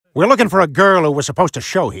We're looking for a girl who was supposed to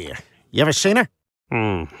show here. You ever seen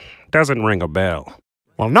her? Doesn't ring a bell.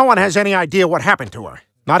 Well, no one has any idea what happened to her.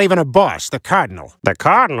 Not even her boss, the Cardinal. The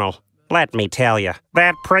Cardinal? Let me tell you,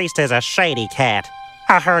 that priest is a shady cat.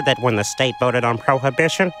 I heard that when the state voted on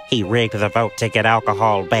prohibition, he rigged the vote to get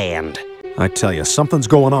alcohol banned. I tell you, something's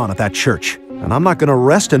going on at that church, and I'm not gonna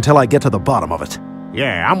rest until I get to the bottom of it.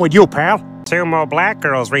 Yeah, I'm with you, pal. 2 more black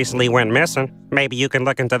girls recently went missing. Maybe you can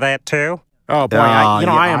look into that too? Oh, boy,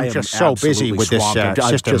 I am just so busy with this I've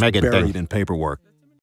Sister just Megan buried thing. in paperwork.